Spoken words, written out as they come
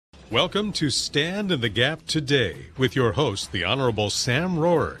Welcome to Stand in the Gap Today with your host, the Honorable Sam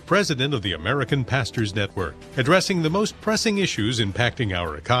Rohrer, President of the American Pastors Network, addressing the most pressing issues impacting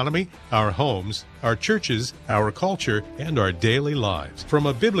our economy, our homes, our churches, our culture, and our daily lives from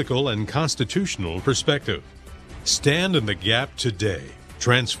a biblical and constitutional perspective. Stand in the Gap Today,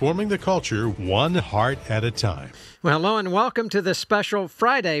 transforming the culture one heart at a time. Well, hello and welcome to this special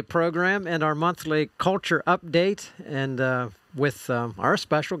Friday program and our monthly culture update, and with our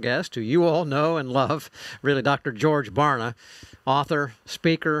special guest, who you all know and love, really Dr. George Barna, author,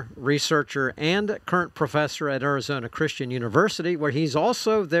 speaker, researcher, and current professor at Arizona Christian University, where he's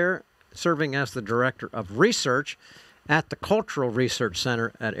also there serving as the director of research at the Cultural Research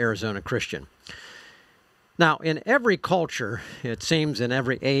Center at Arizona Christian. Now, in every culture, it seems in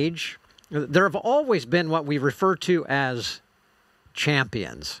every age, there have always been what we refer to as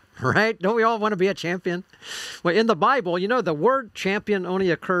champions, right? Don't we all want to be a champion? Well, in the Bible, you know, the word champion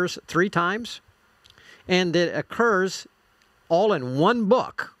only occurs 3 times, and it occurs all in one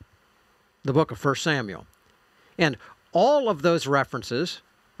book, the book of 1 Samuel. And all of those references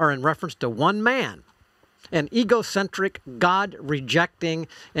are in reference to one man, an egocentric, God-rejecting,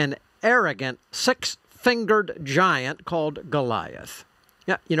 and arrogant, 6-fingered giant called Goliath.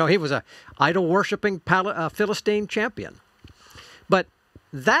 Yeah, you know, he was an idol-worshiping Philistine champion. But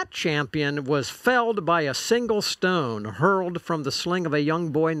that champion was felled by a single stone hurled from the sling of a young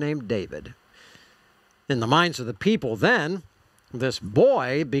boy named David. In the minds of the people then, this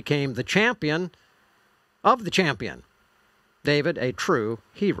boy became the champion of the champion, David, a true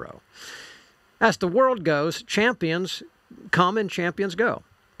hero. As the world goes, champions come and champions go.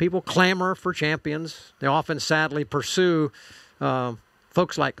 People clamor for champions. They often sadly pursue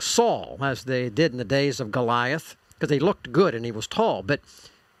folks like Saul, as they did in the days of Goliath, because he looked good and he was tall. But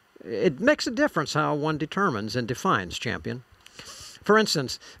it makes a difference how one determines and defines champion. For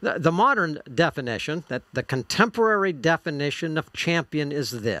instance, the modern definition, that the contemporary definition of champion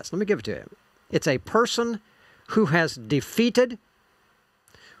is this. Let me give it to you. It's a person who has defeated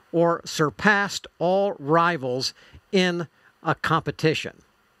or surpassed all rivals in a competition.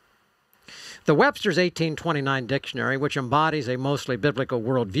 The Webster's 1829 dictionary, which embodies a mostly biblical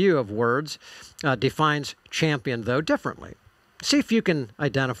worldview of words, defines champion, though, differently. See if you can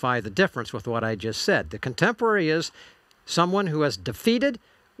identify the difference with what I just said. The contemporary is someone who has defeated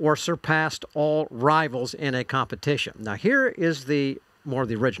or surpassed all rivals in a competition. Now, here is the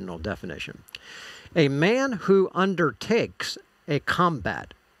original definition. A man who undertakes a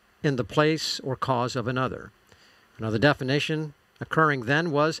combat in the place or cause of another. Another definition occurring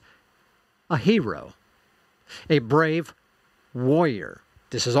then was a hero, a brave warrior.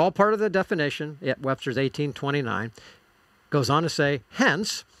 This is all part of the definition at Webster's 1829. Goes on to say,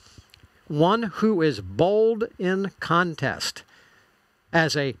 hence, one who is bold in contest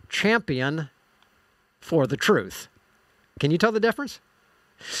as a champion for the truth. Can you tell the difference?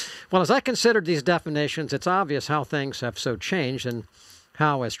 Well, as I considered these definitions, it's obvious how things have so changed and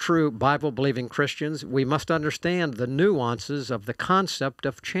how, as true Bible-believing Christians, we must understand the nuances of the concept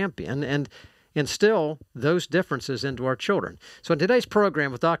of champion and instill those differences into our children. So in today's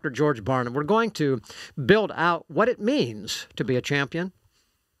program with Dr. George Barna, we're going to build out what it means to be a champion,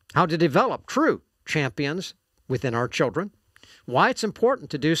 how to develop true champions within our children, why it's important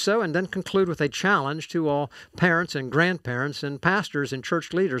to do so, and then conclude with a challenge to all parents and grandparents and pastors and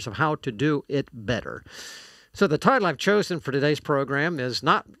church leaders of how to do it better. So the title I've chosen for today's program is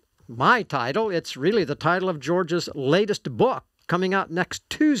not my title. It's really the title of George's latest book, coming out next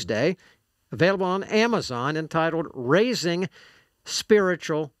Tuesday, available on Amazon, entitled Raising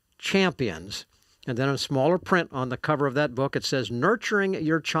Spiritual Champions. And then in smaller print on the cover of that book, it says, Nurturing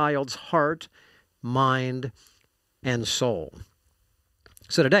Your Child's Heart, Mind, and Soul.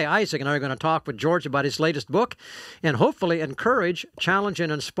 So today, Isaac and I are going to talk with George about his latest book and hopefully encourage, challenge, and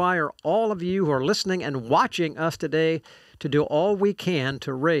inspire all of you who are listening and watching us today to do all we can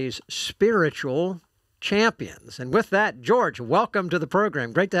to raise spiritual champions. And with that, George, welcome to the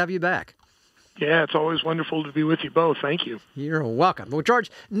program. Great to have you back. Yeah, it's always wonderful to be with you both. Thank you. You're welcome. Well,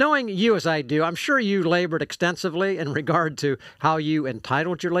 George, knowing you as I do, I'm sure you labored extensively in regard to how you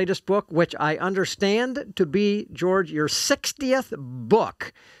entitled your latest book, which I understand to be, George, your 60th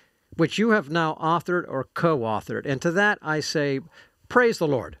book, which you have now authored or co-authored. And to that, I say, praise the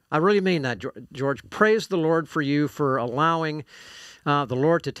Lord. I really mean that, George. Praise the Lord for you for allowing the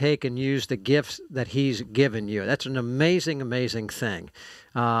Lord to take and use the gifts that He's given you. That's an amazing, amazing thing.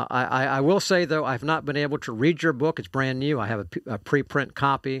 I will say, though, I've not been able to read your book. It's brand new. I have a preprint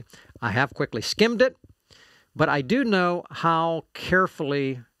copy. I have quickly skimmed it, but I do know how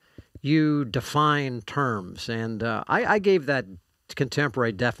carefully you define terms, and I gave that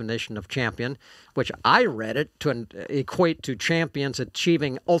contemporary definition of champion, which I read it to equate to champions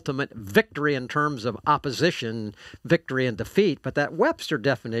achieving ultimate victory in terms of opposition, victory and defeat. But that Webster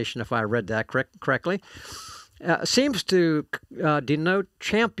definition, if I read that correctly, seems to denote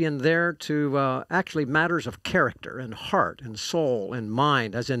champion there to actually matters of character and heart and soul and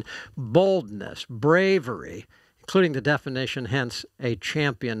mind, as in boldness, bravery, including the definition, hence, a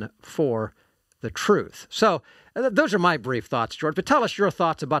champion for the truth. So those are my brief thoughts, George. But tell us your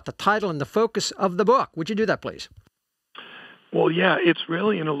thoughts about the title and the focus of the book. Would you do that, please? Well, yeah, it's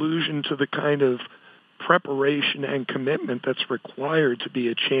really an allusion to the kind of preparation and commitment that's required to be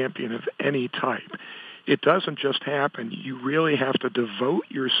a champion of any type. It doesn't just happen. You really have to devote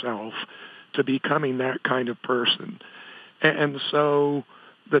yourself to becoming that kind of person. And so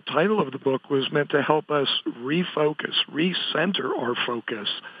the title of the book was meant to help us refocus, recenter our focus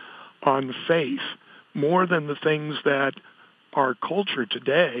on faith more than the things that our culture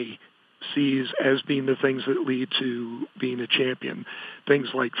today sees as being the things that lead to being a champion. Things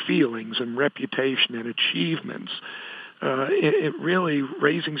like feelings and reputation and achievements. It really,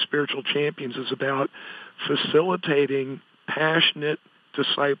 raising spiritual champions is about facilitating passionate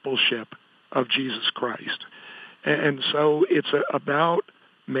discipleship of Jesus Christ. And so it's about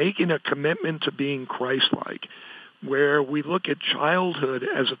making a commitment to being Christ-like, where we look at childhood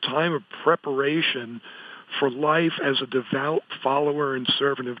as a time of preparation for life as a devout follower and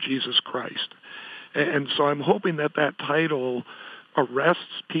servant of Jesus Christ. And so I'm hoping that that title arrests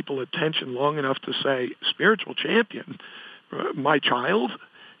people's attention long enough to say, spiritual champion, my child?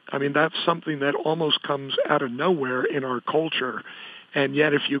 I mean, that's something that almost comes out of nowhere in our culture. And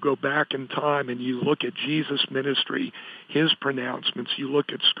yet if you go back in time and you look at Jesus' ministry, his pronouncements, you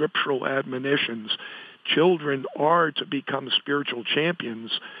look at scriptural admonitions, children are to become spiritual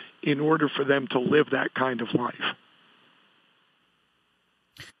champions in order for them to live that kind of life.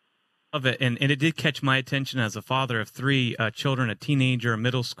 Love it. And it did catch my attention as a father of three children, a teenager, a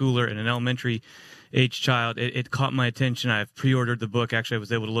middle schooler, and an elementary age child. It caught my attention. I've pre-ordered the book. Actually, I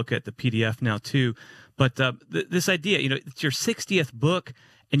was able to look at the PDF now too. But this idea, it's your 60th book,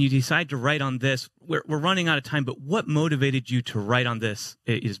 and you decide to write on this. We're running out of time, but what motivated you to write on this?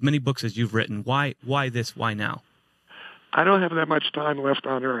 As many books as you've written. Why this? Why now? I don't have that much time left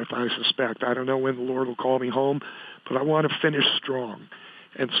on earth, I suspect. I don't know when the Lord will call me home, but I want to finish strong.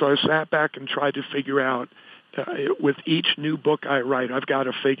 And so I sat back and tried to figure out, with each new book I write, I've got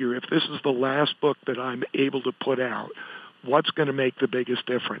to figure if this is the last book that I'm able to put out, what's going to make the biggest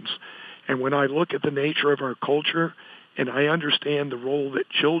difference? And when I look at the nature of our culture, and I understand the role that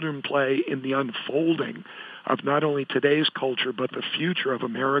children play in the unfolding of not only today's culture, but the future of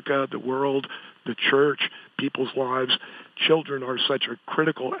America, the world, the church, people's lives, children are such a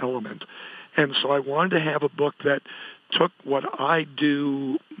critical element. And so I wanted to have a book that took what I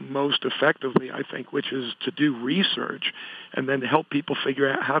do most effectively, I think, which is to do research and then help people figure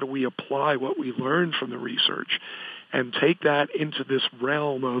out how do we apply what we learned from the research and take that into this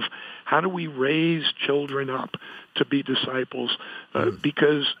realm of how do we raise children up to be disciples,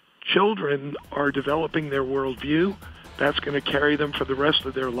 because children are developing their worldview. That's going to carry them for the rest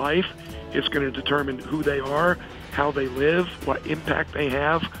of their life. It's going to determine who they are, how they live, what impact they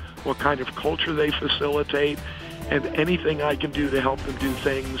have, what kind of culture they facilitate, and anything I can do to help them do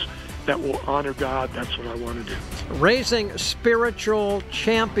things that will honor God, that's what I want to do. Raising spiritual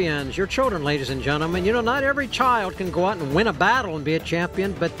champions. Your children, ladies and gentlemen. Not every child can go out and win a battle and be a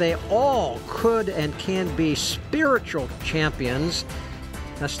champion, but they all could and can be spiritual champions.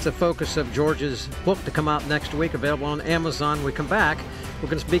 That's the focus of George's book to come out next week, available on Amazon. When we come back, we're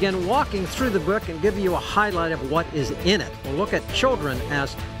going to begin walking through the book and give you a highlight of what is in it. We'll look at children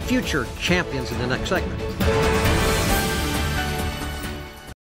as future champions in the next segment.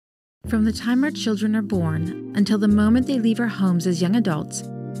 From the time our children are born until the moment they leave our homes as young adults,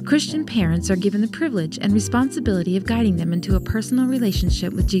 Christian parents are given the privilege and responsibility of guiding them into a personal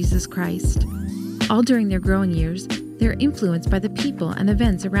relationship with Jesus Christ. All during their growing years, they're influenced by the people and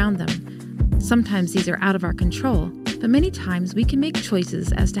events around them. Sometimes these are out of our control, but many times we can make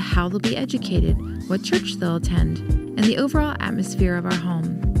choices as to how they'll be educated, what church they'll attend, and the overall atmosphere of our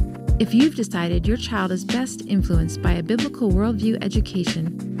home. If you've decided your child is best influenced by a biblical worldview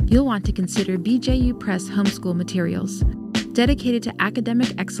education, you'll want to consider BJU Press homeschool materials. Dedicated to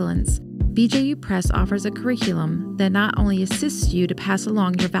academic excellence, BJU Press offers a curriculum that not only assists you to pass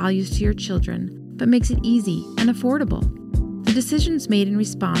along your values to your children, but makes it easy and affordable. The decisions made in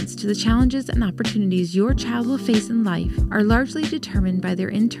response to the challenges and opportunities your child will face in life are largely determined by their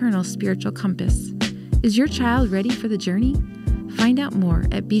internal spiritual compass. Is your child ready for the journey? Find out more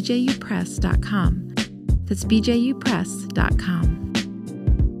at bjupress.com. That's bjupress.com.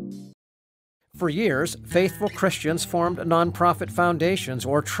 For years, faithful Christians formed nonprofit foundations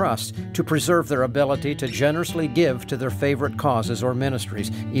or trusts to preserve their ability to generously give to their favorite causes or ministries,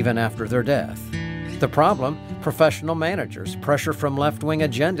 even after their death. The problem? Professional managers, pressure from left-wing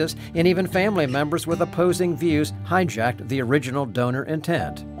agendas, and even family members with opposing views hijacked the original donor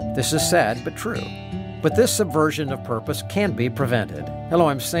intent. This is sad but true. But this subversion of purpose can be prevented. Hello,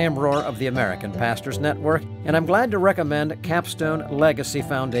 I'm Sam Rohr of the American Pastors Network, and I'm glad to recommend Capstone Legacy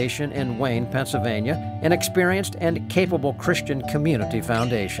Foundation in Wayne, Pennsylvania, an experienced and capable Christian community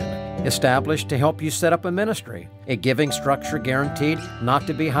foundation, established to help you set up a ministry, a giving structure guaranteed not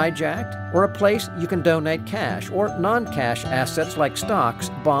to be hijacked, or a place you can donate cash or non-cash assets like stocks,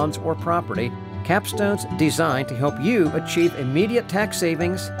 bonds, or property. Capstone's designed to help you achieve immediate tax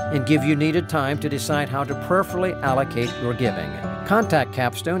savings and give you needed time to decide how to prayerfully allocate your giving. Contact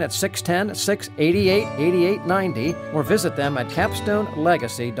Capstone at 610-688-8890 or visit them at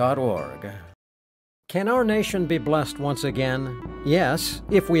capstonelegacy.org. Can our nation be blessed once again? Yes,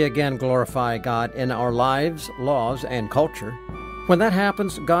 if we again glorify God in our lives, laws, and culture. When that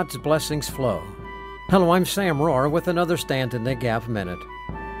happens, God's blessings flow. Hello, I'm Sam Rohr with another Stand in the Gap Minute.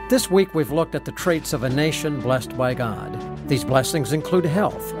 This week we've looked at the traits of a nation blessed by God. These blessings include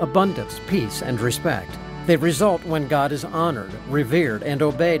health, abundance, peace, and respect. They result when God is honored, revered, and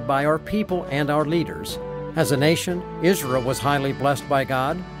obeyed by our people and our leaders. As a nation, Israel was highly blessed by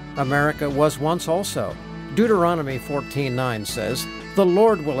God. America was once also. Deuteronomy 14:9 says, "The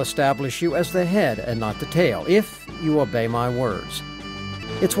Lord will establish you as the head and not the tail, if you obey my words."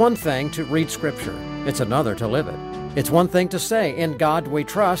 It's one thing to read Scripture. It's another to live it. It's one thing to say, "In God we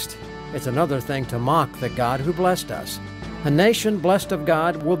trust." It's another thing to mock the God who blessed us. A nation blessed of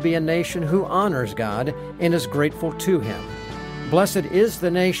God will be a nation who honors God and is grateful to Him. Blessed is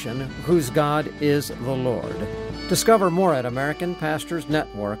the nation whose God is the Lord. Discover more at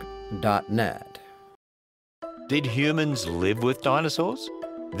AmericanPastorsNetwork.net. Did humans live with dinosaurs?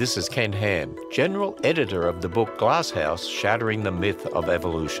 This is Ken Ham, General Editor of the book Glasshouse, Shattering the Myth of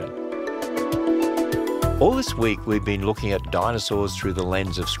Evolution. All this week, we've been looking at dinosaurs through the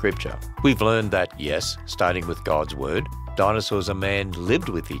lens of Scripture. We've learned that, yes, starting with God's Word, dinosaurs and man lived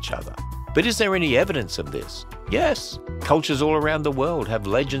with each other. But is there any evidence of this? Yes. Cultures all around the world have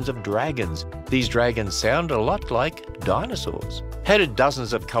legends of dragons. These dragons sound a lot like dinosaurs. How did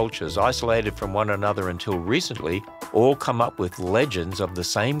dozens of cultures, isolated from one another until recently, all come up with legends of the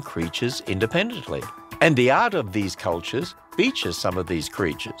same creatures independently? And the art of these cultures features some of these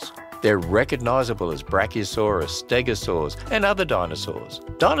creatures. They're recognizable as Brachiosaurus, Stegosaurs, and other dinosaurs.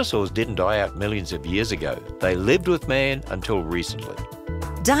 Dinosaurs didn't die out millions of years ago. They lived with man until recently.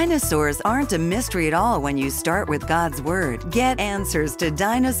 Dinosaurs aren't a mystery at all when you start with God's Word. Get answers to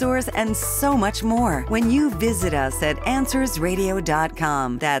dinosaurs and so much more when you visit us at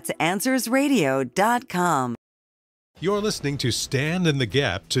AnswersRadio.com. That's AnswersRadio.com. You're listening to Stand in the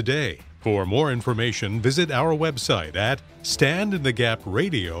Gap today. For more information, visit our website at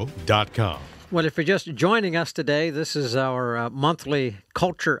standinthegapradio.com. Well, if you're just joining us today, this is our monthly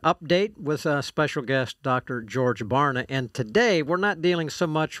culture update with special guest Dr. George Barna. And today we're not dealing so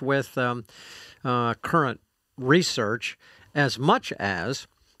much with current research as much as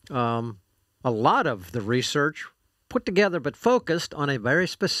a lot of the research put together but focused on a very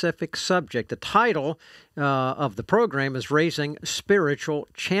specific subject. The title of the program is Raising Spiritual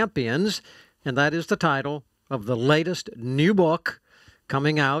Champions, and that is the title of the latest new book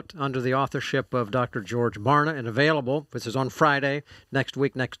coming out under the authorship of Dr. George Barna and available. This is on Friday next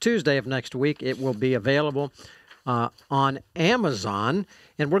week, next Tuesday of next week. It will be available on Amazon.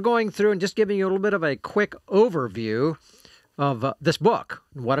 And we're going through and just giving you a little bit of a quick overview of this book,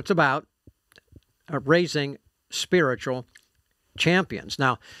 what it's about, Raising Spiritual Champions.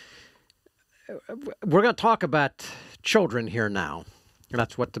 Now, we're going to talk about children here now.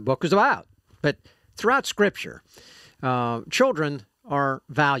 That's what the book is about. But throughout Scripture, children are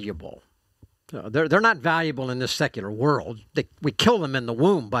valuable. They're not valuable in this secular world. We kill them in the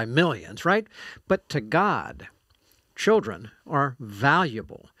womb by millions, right? But to God, children are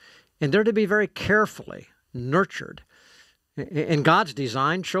valuable, and they're to be very carefully nurtured. In God's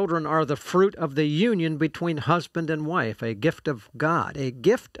design, children are the fruit of the union between husband and wife, a gift of God,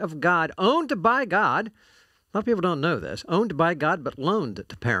 owned by God. A lot of people don't know this, owned by God but loaned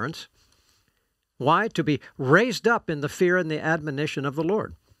to parents. Why? To be raised up in the fear and the admonition of the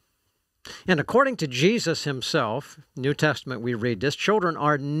Lord. And according to Jesus himself, New Testament we read this, children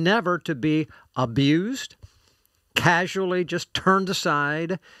are never to be abused, casually just turned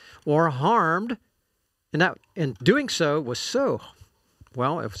aside, or harmed. And doing so was so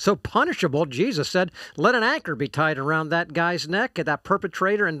Well, if so punishable, Jesus said, let an anchor be tied around that guy's neck, that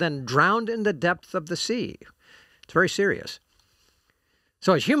perpetrator, and then drowned in the depth of the sea. It's very serious.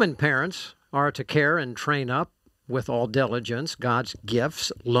 So as human parents are to care and train up with all diligence God's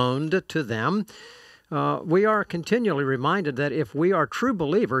gifts loaned to them, we are continually reminded that if we are true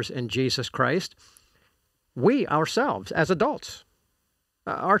believers in Jesus Christ, we ourselves, as adults,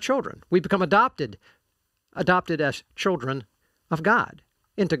 are children. We become adopted as children of God,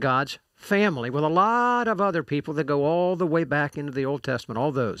 into God's family, with a lot of other people that go all the way back into the Old Testament,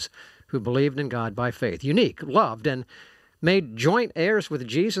 all those who believed in God by faith, unique, loved, and made joint heirs with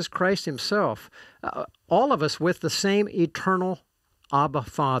Jesus Christ himself, all of us with the same eternal Abba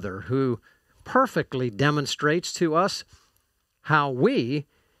Father, who perfectly demonstrates to us how we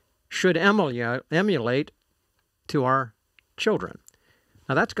should emulate to our children.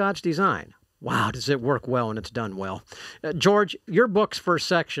 Now, that's God's design. Wow, does it work well when it's done well. George, your book's first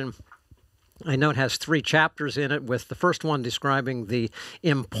section, I know it has 3 chapters in it, with the first one describing the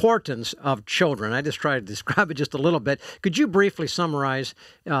importance of children. I just tried to describe it just a little bit. Could you briefly summarize,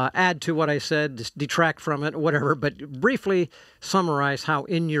 add to what I said, detract from it, whatever, but briefly summarize how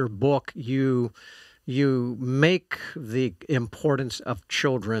in your book you make the importance of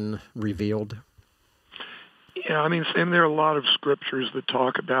children revealed? Yeah, I mean, Sam, there are a lot of scriptures that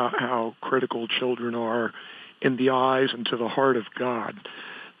talk about how critical children are in the eyes and to the heart of God.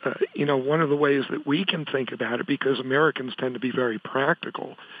 One of the ways that we can think about it, because Americans tend to be very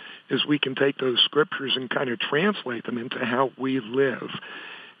practical, is we can take those scriptures and kind of translate them into how we live.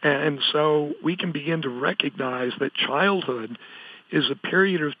 And so we can begin to recognize that childhood is a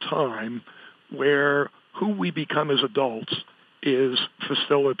period of time where who we become as adults is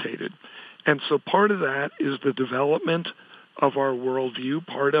facilitated. And so part of that is the development of our worldview.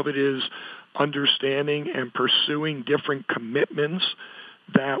 Part of it is understanding and pursuing different commitments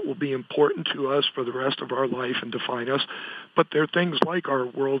that will be important to us for the rest of our life and define us. But there are things like our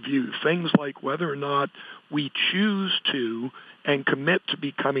worldview, things like whether or not we choose to and commit to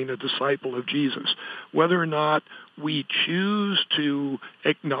becoming a disciple of Jesus, whether or not we choose to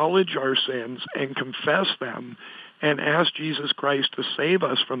acknowledge our sins and confess them and ask Jesus Christ to save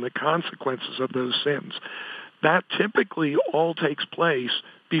us from the consequences of those sins. That typically all takes place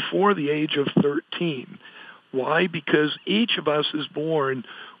before the age of 13. Why? Because each of us is born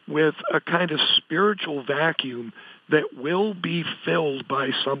with a kind of spiritual vacuum that will be filled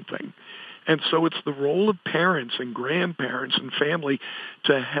by something. And so it's the role of parents and grandparents and family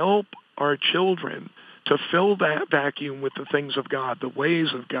to help our children to fill that vacuum with the things of God, the ways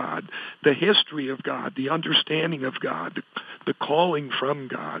of God, the history of God, the understanding of God, the calling from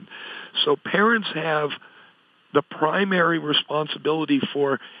God. So parents have the primary responsibility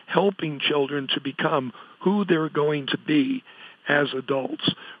for helping children to become who they're going to be as adults,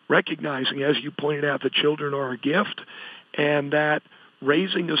 recognizing, as you pointed out, that children are a gift, and that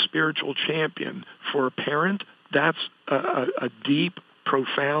raising a spiritual champion for a parent, that's a deep,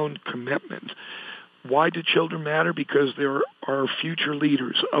 profound commitment. Why do children matter? Because they're our future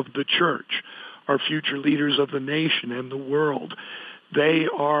leaders of the church, our future leaders of the nation and the world. They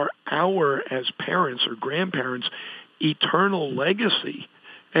are our, as parents or grandparents, eternal legacy.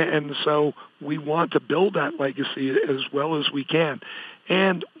 And so we want to build that legacy as well as we can.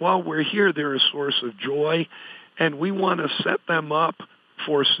 And while we're here, they're a source of joy, and we want to set them up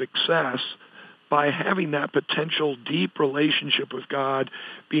for success by having that potential deep relationship with God,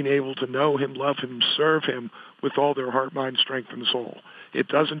 being able to know him, love him, serve him with all their heart, mind, strength, and soul. It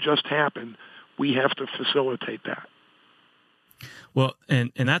doesn't just happen. We have to facilitate that. Well,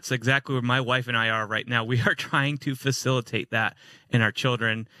 and that's exactly where my wife and I are right now. We are trying to facilitate that in our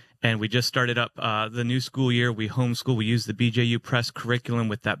children. And we just started up the new school year. We homeschool. We use the BJU Press curriculum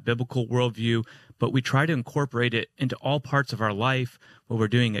with that biblical worldview, but we try to incorporate it into all parts of our life, what we're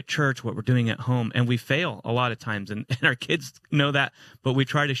doing at church, what we're doing at home. And we fail a lot of times, and our kids know that, but we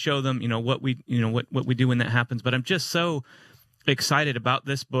try to show them, what we do when that happens. But I'm just so excited about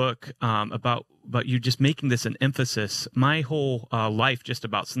this book, about you just making this an emphasis. My whole life, just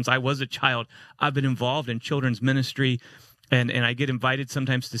about since I was a child, I've been involved in children's ministry. And I get invited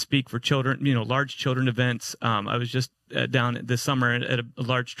sometimes to speak for children, large children events. I was just down this summer at a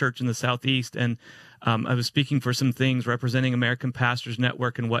large church in the Southeast, and I was speaking for some things representing American Pastors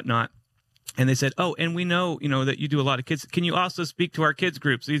Network and whatnot. And they said, "Oh, and we know, that you do a lot of kids. Can you also speak to our kids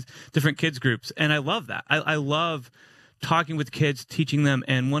groups, these different kids groups?" And I love that. I love talking with kids, teaching them.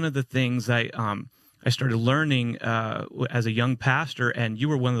 And one of the things I started learning as a young pastor, and you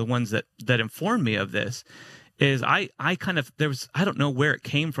were one of the ones that informed me of this, is I don't know where it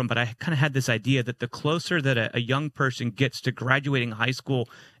came from, but I kind of had this idea that the closer that a young person gets to graduating high school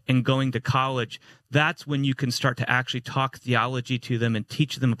and going to college, that's when you can start to actually talk theology to them and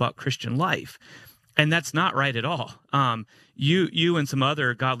teach them about Christian life. And that's not right at all. You and some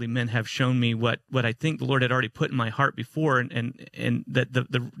other godly men have shown me what I think the Lord had already put in my heart before, and that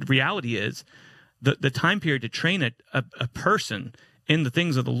the reality is the time period to train a person in the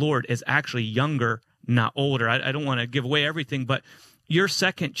things of the Lord is actually younger, not older. I don't want to give away everything, but your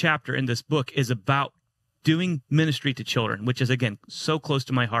second chapter in this book is about doing ministry to children, which is, again, so close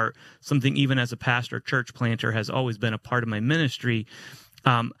to my heart, something even as a pastor, church planter, has always been a part of my ministry.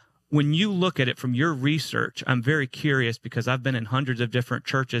 When you look at it from your research, I'm very curious because I've been in hundreds of different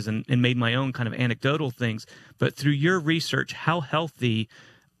churches and made my own kind of anecdotal things. But through your research, how healthy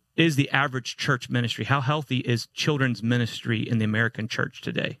is the average church ministry? How healthy is children's ministry in the American church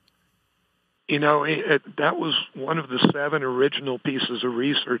today? You know, that was one of the 7 original pieces of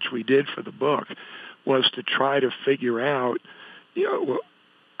research we did for the book, was to try to figure out,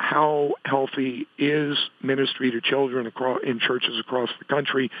 how healthy is ministry to children in churches across the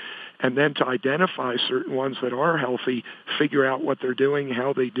country, and then to identify certain ones that are healthy, figure out what they're doing,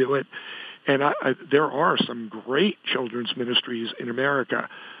 how they do it. And there are some great children's ministries in America,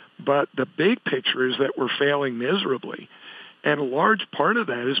 but the big picture is that we're failing miserably. And a large part of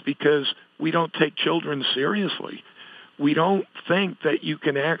that is because we don't take children seriously. We don't think that you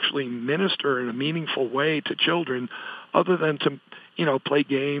can actually minister in a meaningful way to children other than to play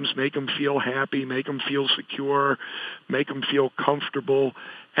games, make them feel happy, make them feel secure, make them feel comfortable,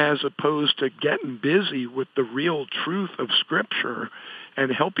 as opposed to getting busy with the real truth of Scripture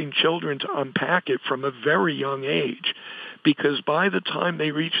and helping children to unpack it from a very young age. Because by the time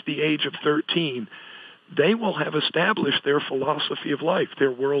they reach the age of 13, they will have established their philosophy of life,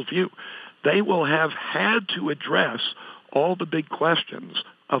 their worldview. They will have had to address all the big questions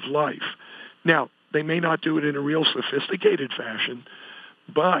of life. Now, they may not do it in a real sophisticated fashion,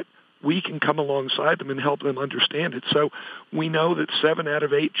 but we can come alongside them and help them understand it. So we know that 7 out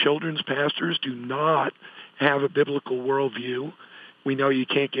of 8 children's pastors do not have a biblical worldview. We know you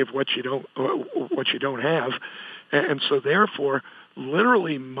can't give what you don't have. And so therefore,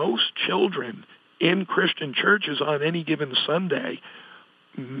 literally most children in Christian churches on any given Sunday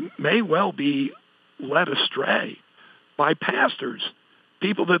may well be led astray by pastors,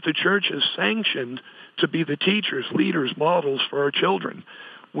 people that the church has sanctioned to be the teachers, leaders, models for our children.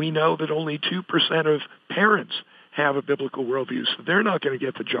 We know that only 2% of parents have a biblical worldview, so they're not going to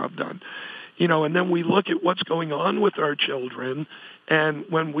get the job done. And then we look at what's going on with our children, and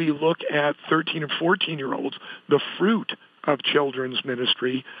when we look at 13 and 14-year-olds, the fruit of children's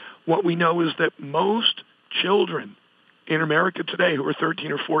ministry, what we know is that most children in America today who are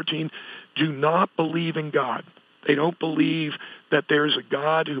 13 or 14 do not believe in God. They don't believe that there's a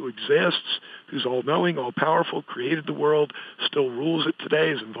God who exists, who's all-knowing, all-powerful, created the world, still rules it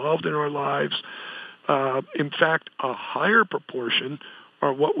today, is involved in our lives. In fact, a higher proportion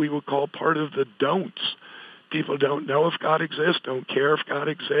are what we would call part of the don'ts. People don't know if God exists, don't care if God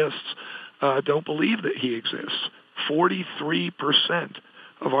exists, don't believe that he exists. 43%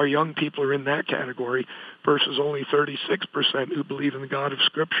 of our young people are in that category versus only 36% who believe in the God of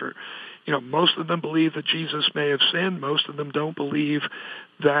Scripture. Most of them believe that Jesus may have sinned. Most of them don't believe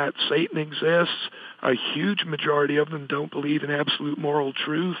that Satan exists. A huge majority of them don't believe in absolute moral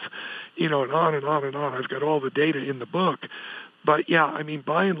truth, and on and on and on. I've got all the data in the book. But yeah,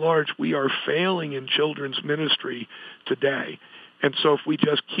 by and large, we are failing in children's ministry today. And so if we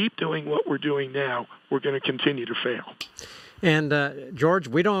just keep doing what we're doing now, we're going to continue to fail. And George,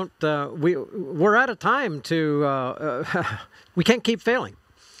 we don't. We're out of time to. We can't keep failing,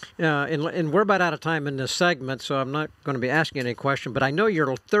 and we're about out of time in this segment. So I'm not going to be asking any question. But I know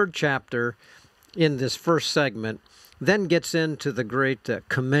your third chapter in this first segment then gets into the Great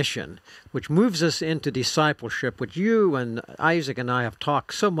Commission, which moves us into discipleship, which you and Isaac and I have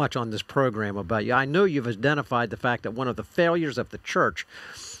talked so much on this program about. I know you've identified the fact that one of the failures of the church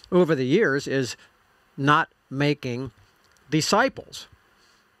over the years is not making disciples.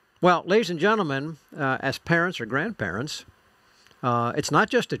 Well, ladies and gentlemen, as parents or grandparents, it's not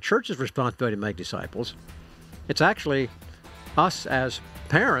just the church's responsibility to make disciples. It's actually us as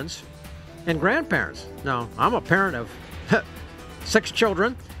parents and grandparents. Now, I'm a parent of 6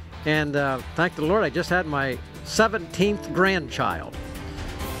 children, and thank the Lord, I just had my 17th grandchild.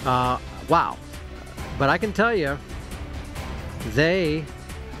 Wow. But I can tell you, they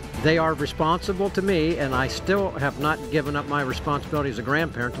are responsible to me, and I still have not given up my responsibility as a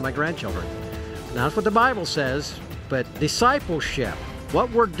grandparent to my grandchildren. Now, that's what the Bible says, but discipleship,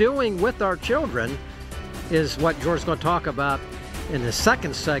 what we're doing with our children, is what George's going to talk about in the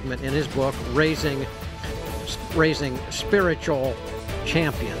second segment in his book, Raising Spiritual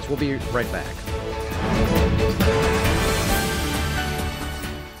Champions. We'll be right back.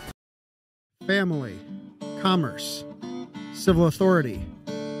 Family, commerce, civil authority,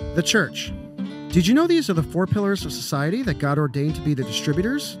 the church. Did you know these are the 4 pillars of society that God ordained to be the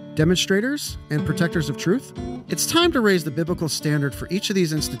distributors, demonstrators, and protectors of truth? It's time to raise the biblical standard for each of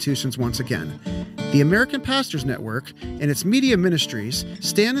these institutions once again. The American Pastors Network and its media ministries,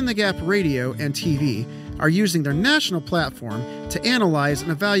 Stand in the Gap Radio and TV, are using their national platform to analyze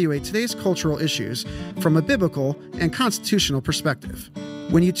and evaluate today's cultural issues from a biblical and constitutional perspective.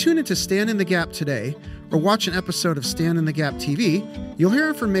 When you tune into Stand in the Gap today, or watch an episode of Stand in the Gap TV, you'll hear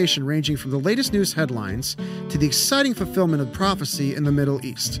information ranging from the latest news headlines to the exciting fulfillment of prophecy in the Middle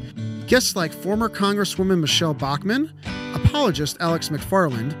East. Guests like former Congresswoman Michelle Bachmann, apologist Alex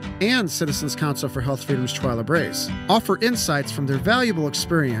McFarland, and Citizens Council for Health Freedom's Twyla Braze offer insights from their valuable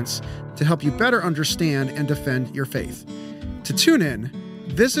experience to help you better understand and defend your faith. To tune in,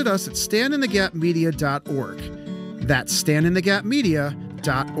 visit us at standinthegapmedia.org. That's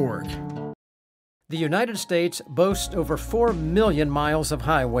standinthegapmedia.org. The United States boasts over 4 million miles of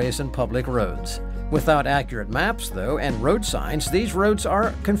highways and public roads. Without accurate maps, though, and road signs, these roads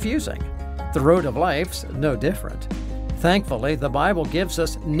are confusing. The road of life's no different. Thankfully, the Bible gives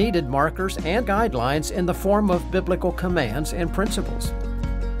us needed markers and guidelines in the form of biblical commands and principles.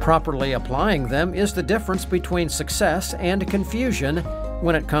 Properly applying them is the difference between success and confusion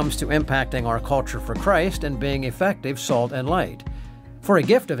when it comes to impacting our culture for Christ and being effective salt and light. For a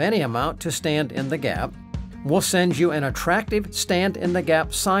gift of any amount to Stand in the Gap, we'll send you an attractive Stand in the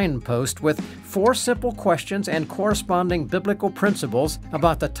Gap signpost with 4 simple questions and corresponding biblical principles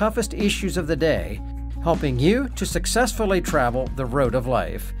about the toughest issues of the day, helping you to successfully travel the road of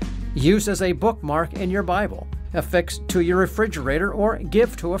life. Use as a bookmark in your Bible, affix to your refrigerator, or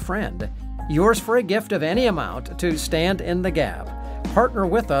give to a friend. Yours for a gift of any amount to Stand in the Gap. Partner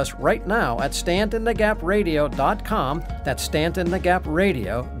with us right now at standinthegapradio.com. That's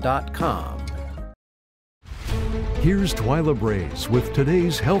standinthegapradio.com. Here's Twyla Braze with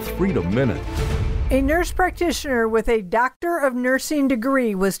today's Health Freedom Minute. A nurse practitioner with a Doctor of Nursing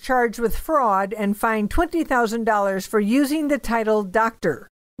degree was charged with fraud and fined $20,000 for using the title doctor.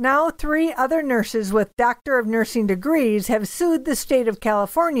 Now 3 other nurses with Doctor of Nursing degrees have sued the state of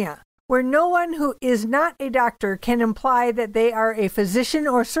California, where no one who is not a doctor can imply that they are a physician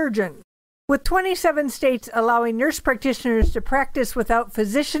or surgeon. With 27 states allowing nurse practitioners to practice without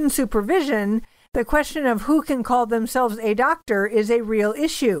physician supervision, the question of who can call themselves a doctor is a real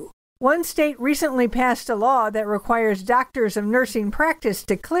issue. One state recently passed a law that requires doctors of nursing practice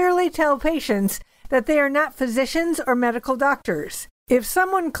to clearly tell patients that they are not physicians or medical doctors. If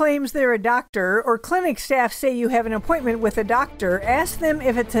someone claims they're a doctor, or clinic staff say you have an appointment with a doctor, ask them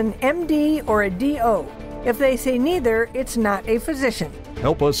if it's an MD or a DO. If they say neither, it's not a physician.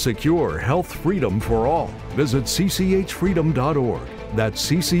 Help us secure health freedom for all. Visit cchfreedom.org. That's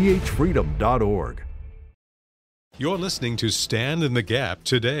cchfreedom.org. You're listening to Stand in the Gap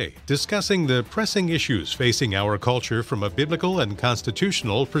today, discussing the pressing issues facing our culture from a biblical and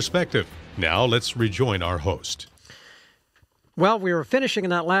constitutional perspective. Now let's rejoin our host. Well, we were finishing in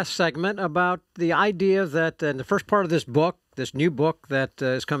that last segment about the idea that in the first part of this book, this new book that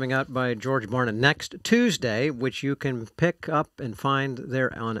is coming out by George Barna next Tuesday, which you can pick up and find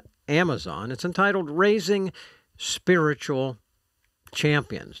there on Amazon. It's entitled Raising Spiritual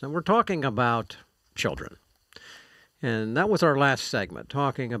Champions. Now, we're talking about children. And that was our last segment,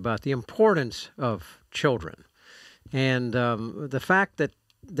 talking about the importance of children and the fact that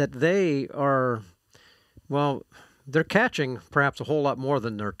they are, well, they're catching perhaps a whole lot more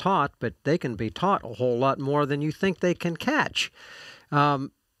than they're taught, but they can be taught a whole lot more than you think they can catch.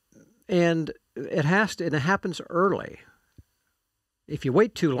 And it happens early. If you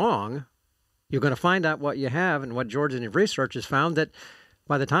wait too long, you're going to find out what you have, and what George and his research has found, that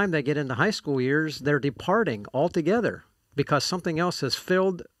by the time they get into high school years, they're departing altogether because something else has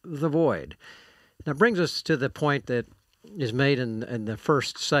filled the void. That brings us to the point that is made in the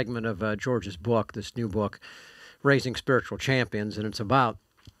first segment of George's book, this new book, Raising Spiritual Champions, and it's about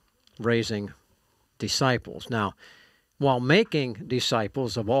raising disciples. Now, while making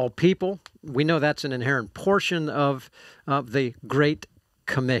disciples of all people, we know that's an inherent portion of the Great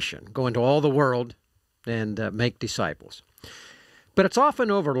Commission. Go into all the world and make disciples. But it's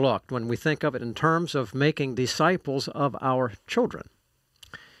often overlooked when we think of it in terms of making disciples of our children,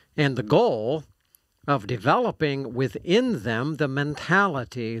 and the goal of developing within them the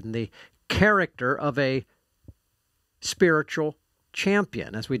mentality and the character of a spiritual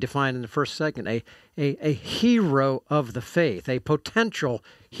champion, as we defined in the first segment, a hero of the faith, a potential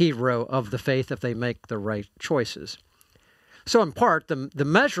hero of the faith if they make the right choices. So in part, the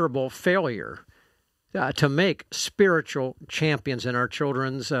measurable failure to make spiritual champions in our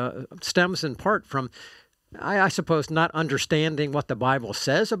children's stems in part from, I suppose, not understanding what the Bible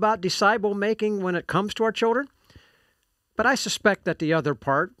says about disciple making when it comes to our children. But I suspect that the other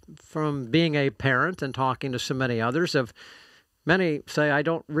part, from being a parent and talking to so many others, of many say, I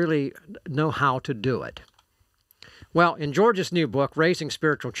don't really know how to do it. Well, in George's new book, Raising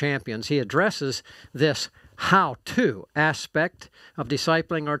Spiritual Champions, he addresses this how-to aspect of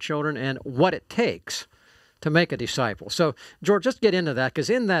discipling our children and what it takes to make a disciple. So, George, just get into that, because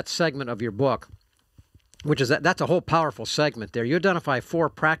in that segment of your book, which is that's a whole powerful segment there, you identify 4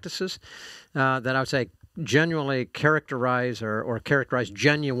 practices that I would say genuinely characterize or characterize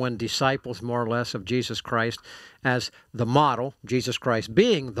genuine disciples, more or less, of Jesus Christ as the model, Jesus Christ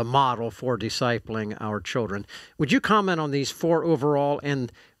being the model for discipling our children. Would you comment on these 4 overall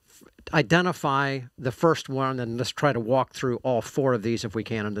and identify the first one, and let's try to walk through all 4 of these if we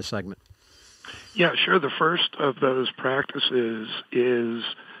can in this segment? Yeah, sure. The first of those practices is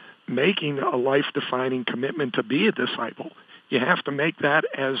making a life-defining commitment to be a disciple. You have to make that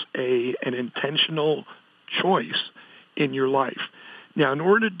as an intentional choice in your life. Now, in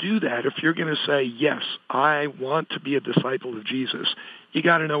order to do that, if you're going to say, yes, I want to be a disciple of Jesus, you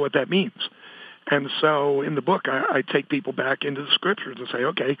got to know what that means. And so in the book, I take people back into the Scriptures and say,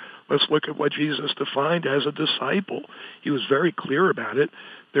 okay, let's look at what Jesus defined as a disciple. He was very clear about it.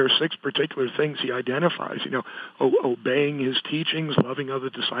 There are 6 particular things he identifies, obeying his teachings, loving other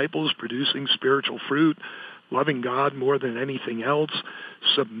disciples, producing spiritual fruit, loving God more than anything else,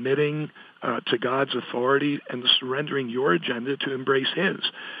 submitting to God's authority, and surrendering your agenda to embrace his.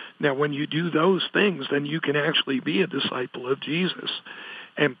 Now, when you do those things, then you can actually be a disciple of Jesus.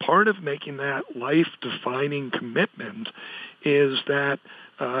 And part of making that life-defining commitment is that,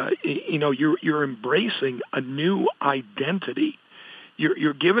 you're embracing a new identity.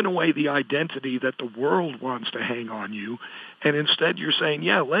 You're giving away the identity that the world wants to hang on you, and instead you're saying,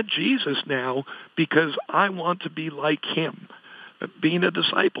 yeah, let Jesus now, because I want to be like him. Being a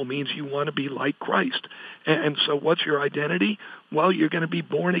disciple means you want to be like Christ. And so what's your identity? Well, you're going to be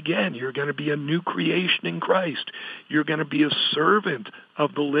born again. You're going to be a new creation in Christ. You're going to be a servant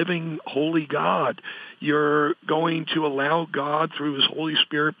of the living, holy God. You're going to allow God through his Holy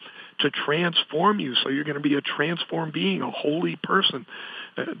Spirit to transform you. So you're going to be a transformed being, a holy person.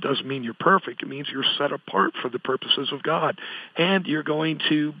 It doesn't mean you're perfect. It means you're set apart for the purposes of God. And you're going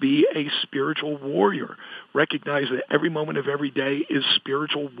to be a spiritual warrior. Recognize that every moment of every day is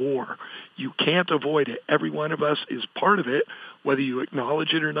spiritual war. You can't avoid it. Every one of us is part of it, whether you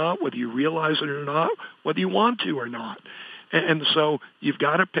acknowledge it or not, whether you realize it or not, whether you want to or not. And so you've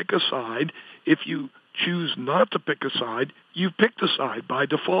got to pick a side. If you choose not to pick a side, you've picked a side by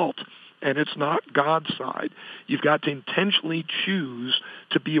default. And it's not God's side. You've got to intentionally choose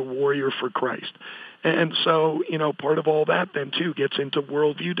to be a warrior for Christ. And so, part of all that then, too, gets into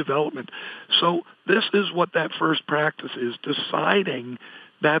worldview development. So this is what that first practice is, deciding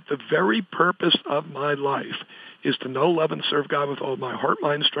that the very purpose of my life is to know, love, and serve God with all my heart,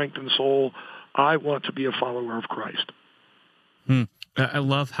 mind, strength, and soul. I want to be a follower of Christ. I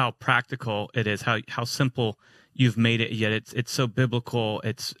love how practical it is, how simple you've made it, yet it's so biblical.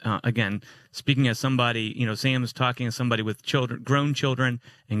 It's again, speaking as somebody, Sam is talking as somebody with children, grown children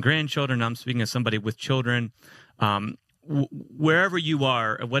and grandchildren. I'm speaking as somebody with children. Wherever you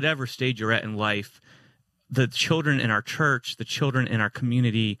are, at whatever stage you're at in life, the children in our church, the children in our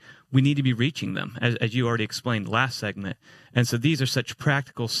community, we need to be reaching them, as you already explained last segment. And so these are such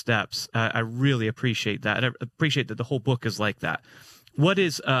practical steps. I really appreciate that. I appreciate that the whole book is like that. What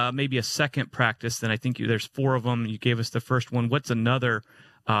is maybe a second practice? Then I think there's 4 of them. You gave us the first one. What's another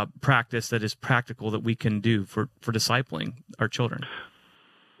practice that is practical that we can do for discipling our children?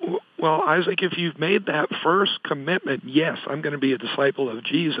 Well, Isaac, if you've made that first commitment, yes, I'm going to be a disciple of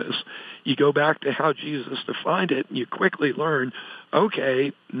Jesus, you go back to how Jesus defined it, and you quickly learn,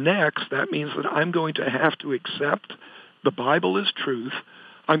 okay, next, that means that I'm going to have to accept the Bible as truth.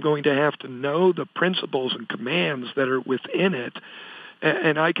 I'm going to have to know the principles and commands that are within it.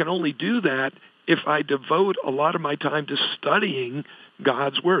 And I can only do that if I devote a lot of my time to studying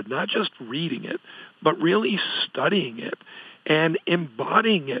God's Word, not just reading it, but really studying it and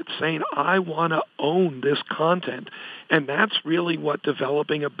embodying it, saying, I want to own this content. And that's really what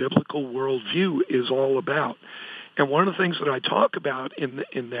developing a biblical worldview is all about. And one of the things that I talk about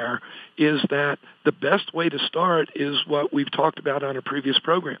in there is that the best way to start is what we've talked about on a previous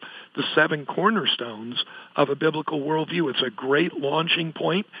program, the 7 cornerstones of a biblical worldview. It's a great launching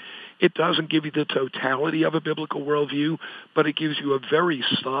point. It doesn't give you the totality of a biblical worldview, but it gives you a very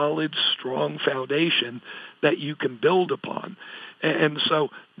solid, strong foundation that you can build upon. And so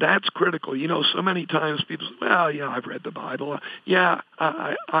that's critical. You know, so many times people say, well, yeah, I've read the Bible. Yeah,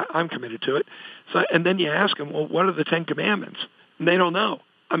 I'm committed to it. So, and then you ask them, well, what are the 10 Commandments? And they don't know.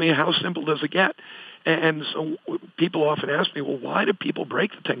 I mean, how simple does it get? And so people often ask me, well, why do people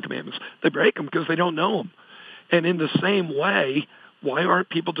break the 10 Commandments? They break them because they don't know them. And in the same way, why aren't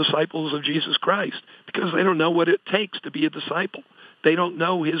people disciples of Jesus Christ? Because they don't know what it takes to be a disciple. They don't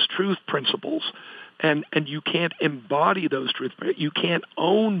know his truth principles. And you can't embody those truths. You can't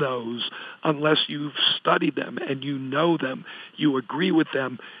own those unless you've studied them and you know them, you agree with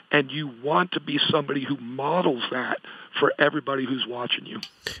them, and you want to be somebody who models that for everybody who's watching you.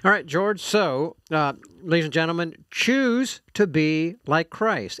 All right, George. So, ladies and gentlemen, choose to be like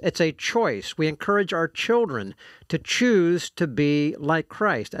Christ. It's a choice. We encourage our children to choose to be like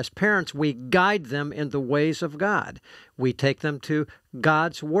Christ. As parents, we guide them in the ways of God. We take them to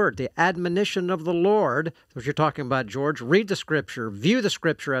God's Word, the admonition of the Lord, what you're talking about, George. Read the Scripture, view the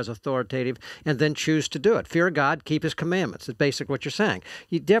Scripture as authoritative, and then choose to do it. Fear God, keep His commandments. It's basically what you're saying.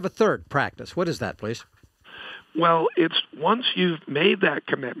 You have a third practice. What is that, please? Well, it's once you've made that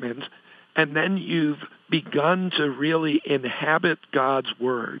commitment and then you've begun to really inhabit God's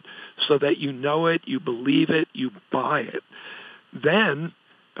Word so that you know it, you believe it, you buy it, then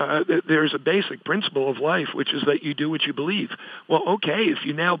there's a basic principle of life, which is that you do what you believe. Well, okay, if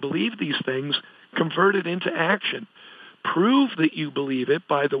you now believe these things, convert it into action. Prove that you believe it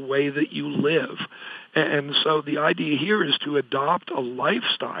by the way that you live. And so the idea here is to adopt a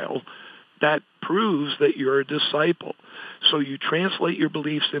lifestyle that proves that you're a disciple. So you translate your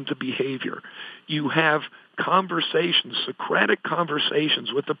beliefs into behavior. You have conversations, Socratic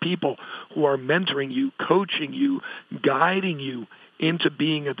conversations with the people who are mentoring you, coaching you, guiding you into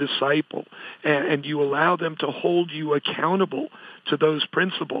being a disciple. And you allow them to hold you accountable to those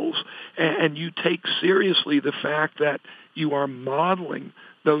principles. And you take seriously the fact that you are modeling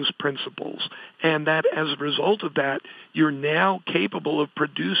those principles, and that as a result of that, you're now capable of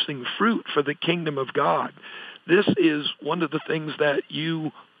producing fruit for the kingdom of God. This is one of the things that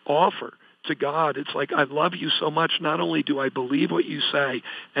you offer to God. It's like, I love you so much. Not only do I believe what you say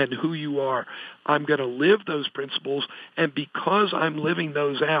and who you are, I'm going to live those principles, and because I'm living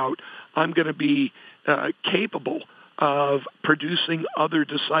those out, I'm going to be capable of producing other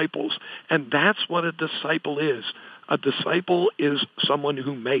disciples. And that's what a disciple is. A disciple is someone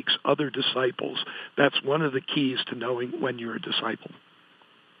who makes other disciples. That's one of the keys to knowing when you're a disciple.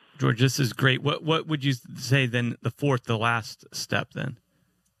 George, this is great. What would you say then, the last step then?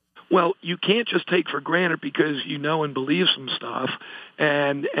 Well, you can't just take for granted because you know and believe some stuff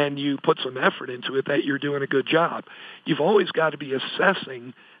and you put some effort into it that you're doing a good job. You've always got to be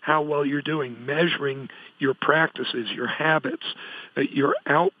assessing how well you're doing, measuring your practices, your habits, your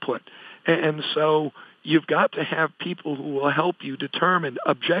output. And so you've got to have people who will help you determine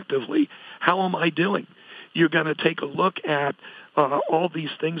objectively, how am I doing? You're going to take a look at all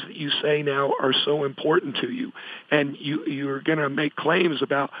these things that you say now are so important to you, and you're going to make claims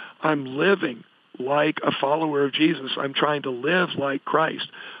about, I'm living like a follower of Jesus. I'm trying to live like Christ.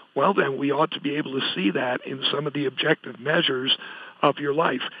 Well, then we ought to be able to see that in some of the objective measures of your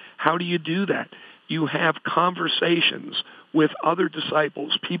life. How do you do that? You have conversations with other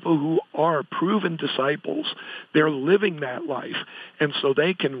disciples, people who are proven disciples. They're living that life, and so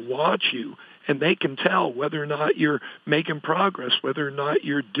they can watch you, and they can tell whether or not you're making progress, whether or not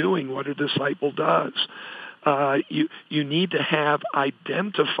you're doing what a disciple does. You need to have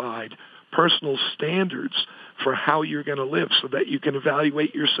identified personal standards for how you're going to live so that you can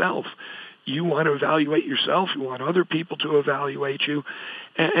evaluate yourself. You want to evaluate yourself. You want other people to evaluate you.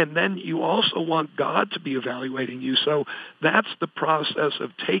 And then you also want God to be evaluating you. So that's the process of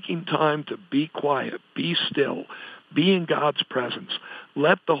taking time to be quiet, be still, be in God's presence.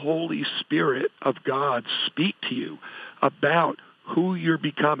 Let the Holy Spirit of God speak to you about who you're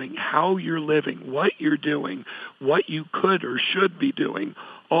becoming, how you're living, what you're doing, what you could or should be doing.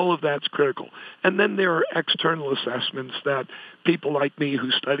 All of that's critical. And then there are external assessments that people like me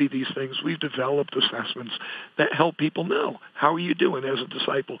who study these things, we've developed assessments that help people know, how are you doing as a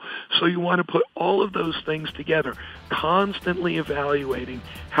disciple? So you want to put all of those things together, constantly evaluating,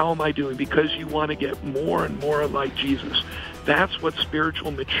 how am I doing? Because you want to get more and more like Jesus. That's what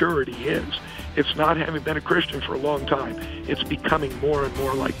spiritual maturity is. It's not having been a Christian for a long time. It's becoming more and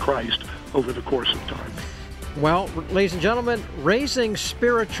more like Christ over the course of time. Well, ladies and gentlemen, raising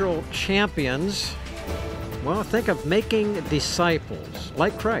spiritual champions. Well, think of making disciples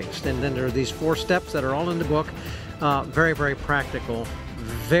like Christ. And then there are these 4 steps that are all in the book. Very, very practical,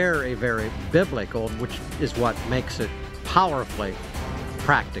 very, very biblical, which is what makes it powerfully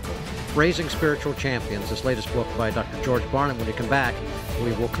practical. Raising Spiritual Champions, this latest book by Dr. George Barna. When we come back,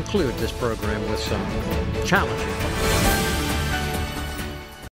 we will conclude this program with some challenging.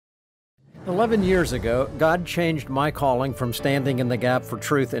 11 years ago, God changed my calling from standing in the gap for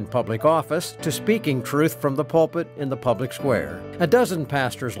truth in public office to speaking truth from the pulpit in the public square. A dozen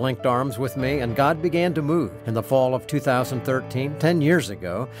pastors linked arms with me, and God began to move. In the fall of 2013, 10 years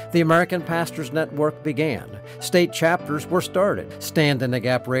ago, the American Pastors Network began. State chapters were started. Stand in the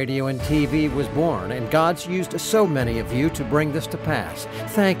Gap Radio and TV was born, and God's used so many of you to bring this to pass.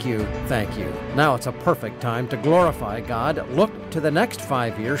 Thank you, thank you. Now it's a perfect time to glorify God, look to the next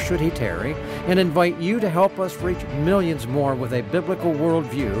 5 years should He tarry, and invite you to help us reach millions more with a biblical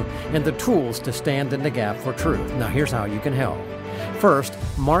worldview and the tools to stand in the gap for truth. Now here's how you can help. First,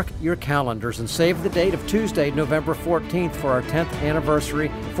 mark your calendars and save the date of Tuesday, November 14th for our 10th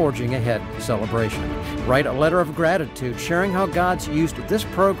anniversary Forging Ahead celebration. Write a letter of gratitude sharing how God's used this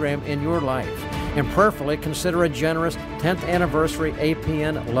program in your life. And prayerfully consider a generous 10th anniversary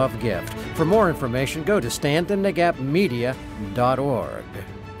APN love gift. For more information, go to standinthegapmedia.org.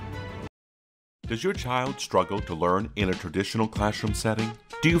 Does your child struggle to learn in a traditional classroom setting?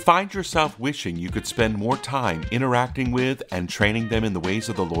 Do you find yourself wishing you could spend more time interacting with and training them in the ways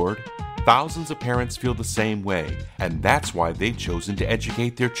of the Lord? Thousands of parents feel the same way, and that's why they've chosen to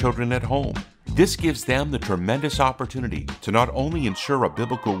educate their children at home. This gives them the tremendous opportunity to not only ensure a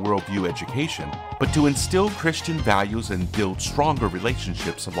biblical worldview education, but to instill Christian values and build stronger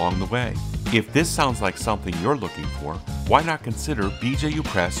relationships along the way. If this sounds like something you're looking for, why not consider BJU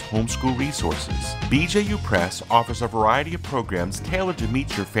Press Homeschool Resources? BJU Press offers a variety of programs tailored to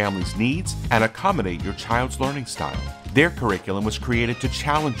meet your family's needs and accommodate your child's learning style. Their curriculum was created to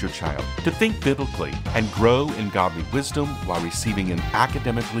challenge your child to think biblically and grow in godly wisdom while receiving an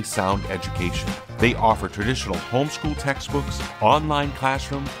academically sound education. They offer traditional homeschool textbooks, online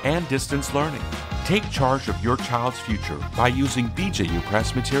classroom, and distance learning. Take charge of your child's future by using BJU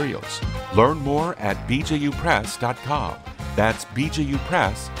Press materials. Learn more at bjupress.com. That's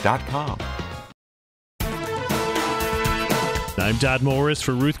bjupress.com. I'm Todd Morris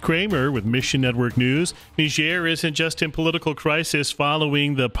for Ruth Kramer with Mission Network News. Niger isn't just in political crisis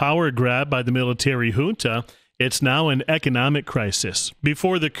following the power grab by the military junta. It's now an economic crisis.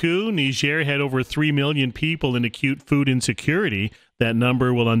 Before the coup, Niger had over 3 million people in acute food insecurity. That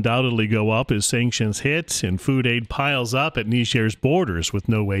number will undoubtedly go up as sanctions hit and food aid piles up at Niger's borders with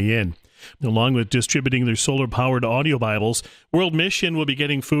no way in. Along with distributing their solar-powered audio Bibles, World Mission will be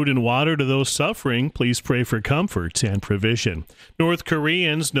getting food and water to those suffering. Please pray for comfort and provision. North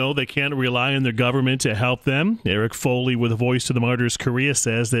Koreans know they can't rely on their government to help them. Eric Foley with Voice of the Martyrs Korea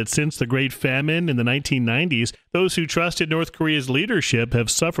says that since the Great Famine in the 1990s, those who trusted North Korea's leadership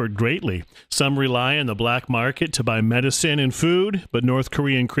have suffered greatly. Some rely on the black market to buy medicine and food, but North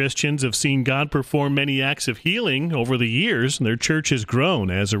Korean Christians have seen God perform many acts of healing over the years, and their church has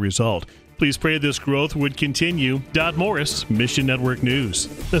grown as a result. Please pray this growth would continue. Dodd Morris, Mission Network News,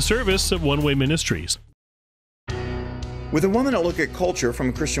 the service of One Way Ministries. With a 1-minute look at culture from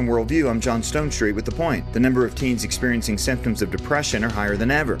a Christian worldview, I'm John Stonestreet with The Point. The number of teens experiencing symptoms of depression are higher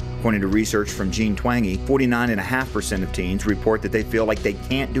than ever. According to research from Gene Twangy, 49.5% of teens report that they feel like they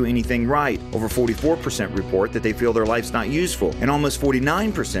can't do anything right. Over 44% report that they feel their life's not useful. And almost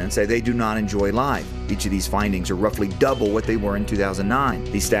 49% say they do not enjoy life. Each of these findings are roughly double what they were in 2009.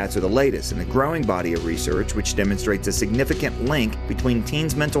 These stats are the latest in a growing body of research which demonstrates a significant link between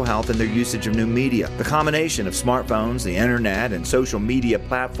teens' mental health and their usage of new media. The combination of smartphones, the internet, and social media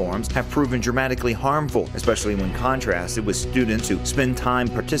platforms have proven dramatically harmful, especially when contrasted with students who spend time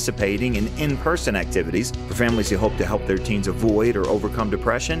participating in in-person activities. For families who hope to help their teens avoid or overcome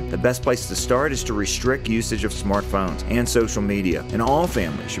depression, the best place to start is to restrict usage of smartphones and social media. And all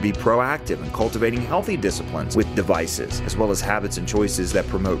families should be proactive in cultivating healthy disciplines with devices, as well as habits and choices that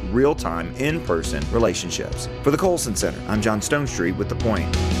promote real-time, in-person relationships. For the Colson Center, I'm John Stonestreet with The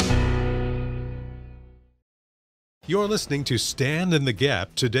Point. You're listening to Stand in the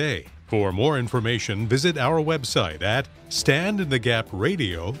Gap today. For more information, visit our website at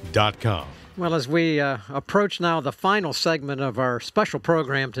standinthegapradio.com. Well, as we approach now the final segment of our special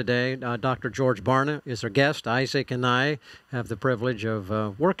program today, Dr. George Barna is our guest. Isaac and I have the privilege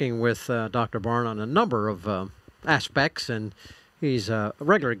of working with Dr. Barna on a number of aspects, and He's a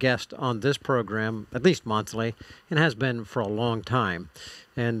regular guest on this program, at least monthly, and has been for a long time.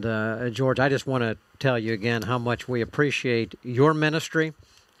 And George, I just want to tell you again how much we appreciate your ministry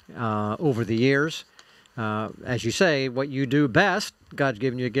over the years. As you say, what you do best, God's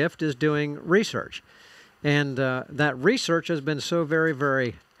given you a gift, is doing research. And that research has been so very,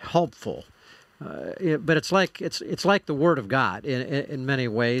 very helpful. But it's like the Word of God in many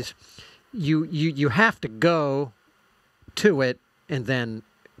ways. You have to go to it and then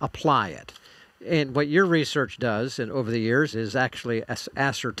apply it. And what your research does, and over the years, is actually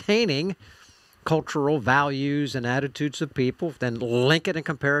ascertaining cultural values and attitudes of people, then link it and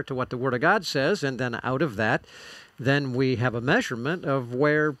compare it to what the Word of God says, and then out of that, then we have a measurement of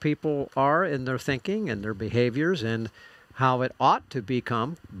where people are in their thinking and their behaviors and how it ought to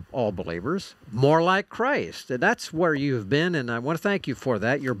become, all believers, more like Christ. And that's where you've been, and I want to thank you for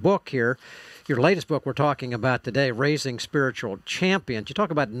that. Your book here, your latest book we're talking about today, Raising Spiritual Champions, you talk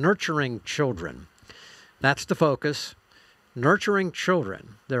about nurturing children. That's the focus. Nurturing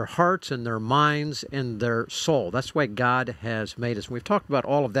children, their hearts and their minds and their soul. That's the way God has made us. We've talked about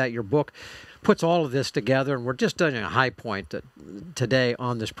all of that. Your book puts all of this together, and we're just doing a high point today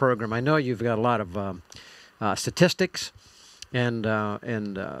on this program. I know you've got a lot of statistics and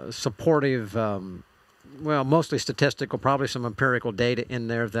supportive, mostly statistical, probably some empirical data in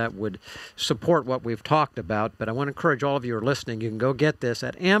there that would support what we've talked about. But I want to encourage all of you who are listening, you can go get this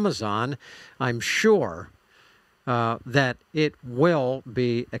at Amazon. I'm sure that it will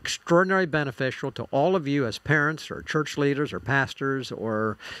be extraordinarily beneficial to all of you as parents or church leaders or pastors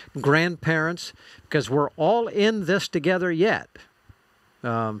or grandparents, because we're all in this together yet.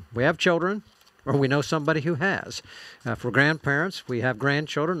 We have children, or we know somebody who has. For grandparents, we have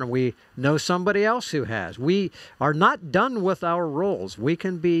grandchildren, or we know somebody else who has. We are not done with our roles. We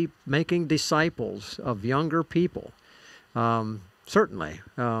can be making disciples of younger people, certainly,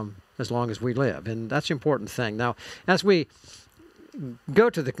 as long as we live. And that's the important thing. Now, as we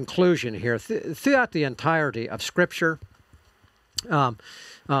go to the conclusion here, throughout the entirety of Scripture,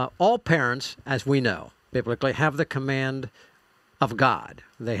 all parents, as we know, biblically, have the command of God.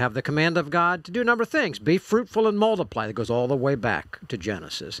 They have the command of God to do a number of things. Be fruitful and multiply. That goes all the way back to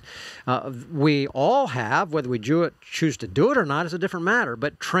Genesis. We all have, whether we choose to do it or not is a different matter,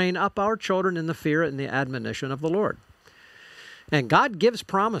 but train up our children in the fear and the admonition of the Lord. And God gives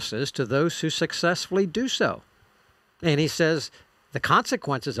promises to those who successfully do so. And He says the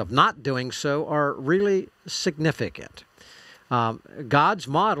consequences of not doing so are really significant. God's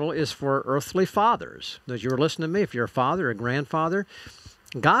model is for earthly fathers. As you're listening to me, if you're a father or a grandfather,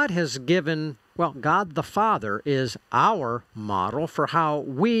 God has given, God the Father is our model for how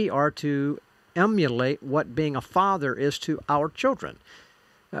we are to emulate what being a father is to our children.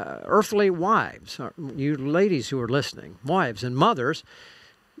 Earthly wives, you ladies who are listening, wives and mothers,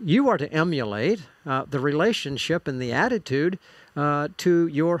 you are to emulate the relationship and the attitude to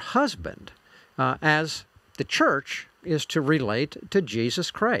your husband as the church is to relate to Jesus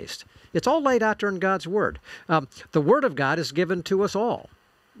Christ. It's all laid out there in God's Word. The Word of God is given to us all.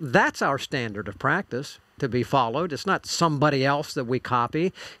 That's our standard of practice to be followed. It's not somebody else that we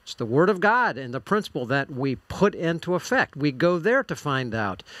copy. It's the Word of God and the principle that we put into effect. We go there to find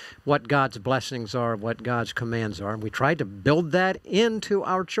out what God's blessings are, what God's commands are, and we try to build that into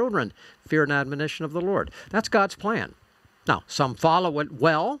our children, fear and admonition of the Lord. That's God's plan. Now, some follow it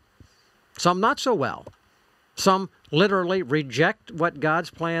well, some not so well. Some literally reject what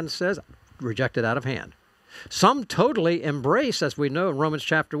God's plan says, reject it out of hand. Some totally embrace, as we know in Romans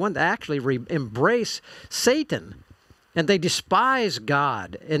chapter 1, they actually embrace Satan, and they despise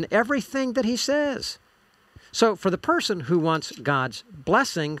God and everything that He says. So for the person who wants God's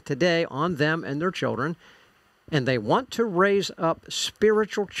blessing today on them and their children, and they want to raise up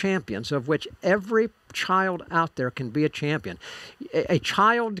spiritual champions, of which every child out there can be a champion. A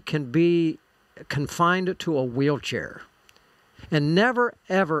child can be confined to a wheelchair and never,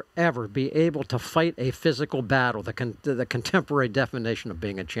 ever, ever be able to fight a physical battle, the contemporary definition of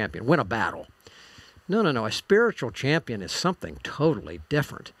being a champion, win a battle. No. A spiritual champion is something totally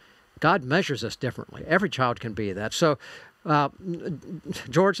different. God measures us differently. Every child can be that. So,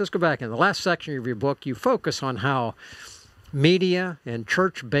 George, let's go back. In the last section of your book, you focus on how media and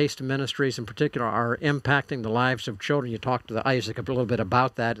church-based ministries in particular are impacting the lives of children. You talked to Isaac a little bit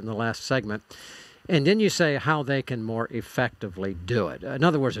about that in the last segment. And then you say how they can more effectively do it. In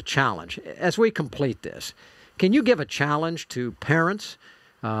other words, a challenge. As we complete this, can you give a challenge to parents,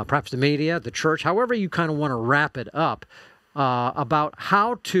 perhaps the media, the church, however you kind of want to wrap it up, about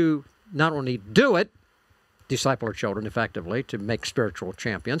how to not only do it, disciple our children effectively, to make spiritual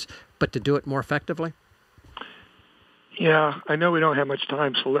champions, but to do it more effectively? Yeah, I know we don't have much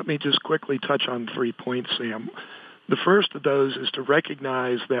time, so let me just quickly touch on 3 points, Sam. The first of those is to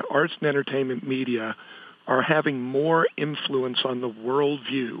recognize that arts and entertainment media are having more influence on the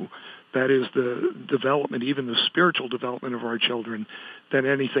worldview, that is the development, even the spiritual development of our children, than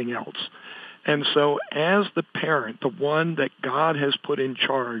anything else. And so as the parent, the one that God has put in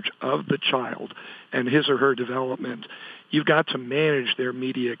charge of the child and his or her development, you've got to manage their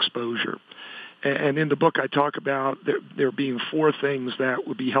media exposure. And in the book, I talk about there being 4 things that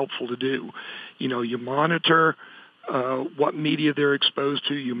would be helpful to do. You monitor what media they're exposed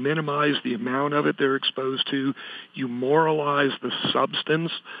to. You minimize the amount of it they're exposed to. You moralize the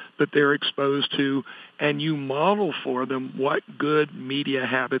substance that they're exposed to. And you model for them what good media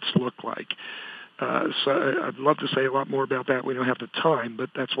habits look like. So I'd love to say a lot more about that. We don't have the time,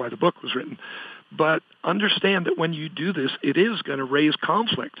 but that's why the book was written. But understand that when you do this, it is going to raise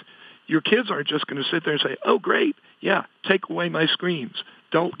conflict. Your kids aren't just going to sit there and say, oh, great, yeah, take away my screens.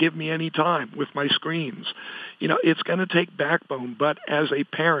 Don't give me any time with my screens. It's going to take backbone. But as a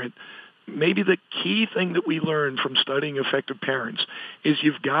parent, maybe the key thing that we learn from studying effective parents is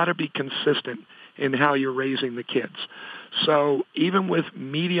you've got to be consistent in how you're raising the kids. So even with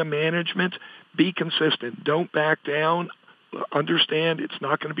media management, be consistent. Don't back down. Understand it's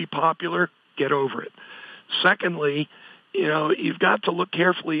not going to be popular. Get over it. Secondly, you've got to look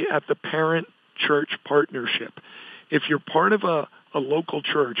carefully at the parent-church partnership. If you're part of a local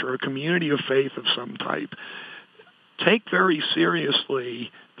church or a community of faith of some type, take very seriously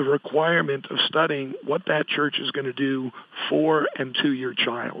the requirement of studying what that church is going to do for and to your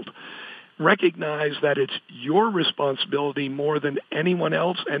child. Recognize that it's your responsibility more than anyone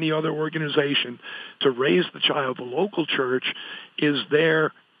else, any other organization, to raise the child. The local church is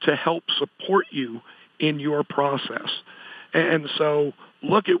there to help support you in your process. And so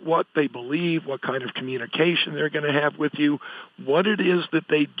look at what they believe, what kind of communication they're going to have with you, what it is that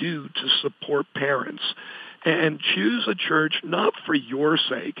they do to support parents. And choose a church not for your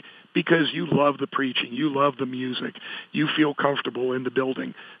sake, because you love the preaching, you love the music, you feel comfortable in the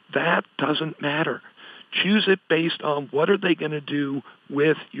building. That doesn't matter. Choose it based on what are they going to do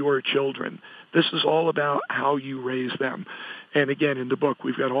with your children. This is all about how you raise them. And again, in the book,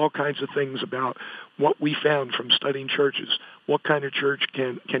 we've got all kinds of things about what we found from studying churches. What kind of church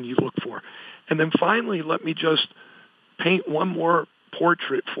can you look for? And then finally, let me just paint one more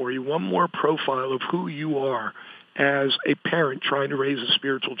portrait for you, one more profile of who you are as a parent trying to raise a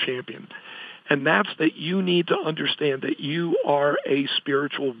spiritual champion. And that's that you need to understand that you are a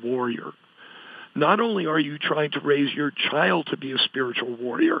spiritual warrior. Not only are you trying to raise your child to be a spiritual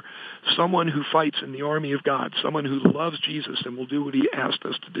warrior, someone who fights in the army of God, someone who loves Jesus and will do what he asked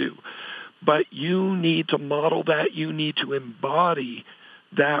us to do, but you need to model that. You need to embody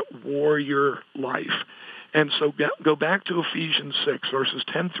that warrior life. And so go back to Ephesians 6, verses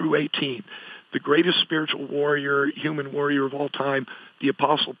 10 through 18. The greatest spiritual warrior, human warrior of all time, the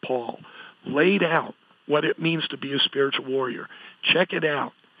Apostle Paul, laid out what it means to be a spiritual warrior. Check it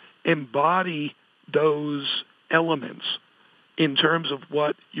out. Embody those elements in terms of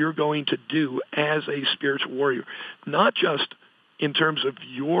what you're going to do as a spiritual warrior, not just in terms of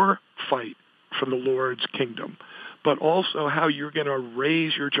your fight for the Lord's kingdom, but also how you're going to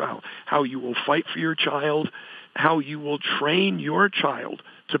raise your child, how you will fight for your child, how you will train your child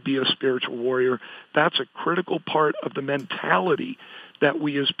to be a spiritual warrior. That's a critical part of the mentality that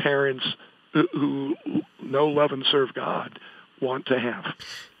we as parents who know, love, and serve God want to have.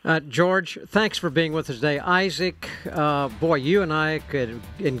 George, thanks for being with us today. Isaac, boy, you and I could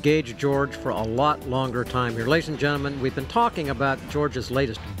engage George for a lot longer time here. Ladies and gentlemen, we've been talking about George's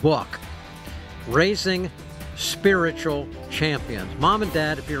latest book, Raising Spiritual Champions. Mom and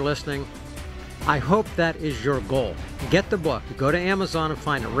Dad, if you're listening, I hope that is your goal. Get the book. Go to Amazon and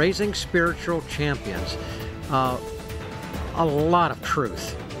find it, Raising Spiritual Champions. A lot of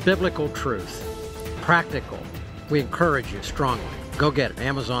truth, biblical truth, practical. We encourage you strongly. Go get it.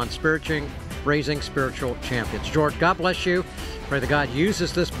 Amazon, Raising Spiritual Champions. George, God bless you. Pray that God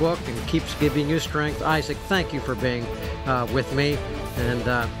uses this book and keeps giving you strength. Isaac, thank you for being with me. And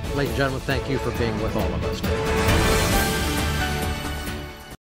ladies and gentlemen, thank you for being with all of us today.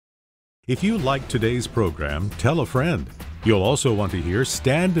 If you liked today's program, tell a friend. You'll also want to hear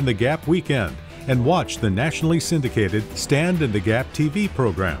Stand in the Gap Weekend and watch the nationally syndicated Stand in the Gap TV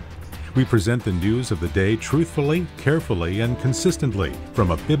program. We present the news of the day truthfully, carefully, and consistently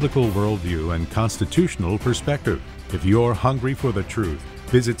from a biblical worldview and constitutional perspective. If you're hungry for the truth,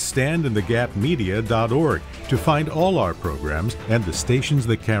 visit standinthegapmedia.org to find all our programs and the stations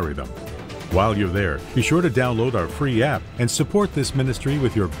that carry them. While you're there, be sure to download our free app and support this ministry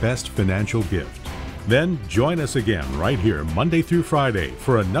with your best financial gift. Then join us again right here Monday through Friday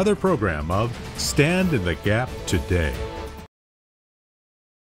for another program of Stand in the Gap Today.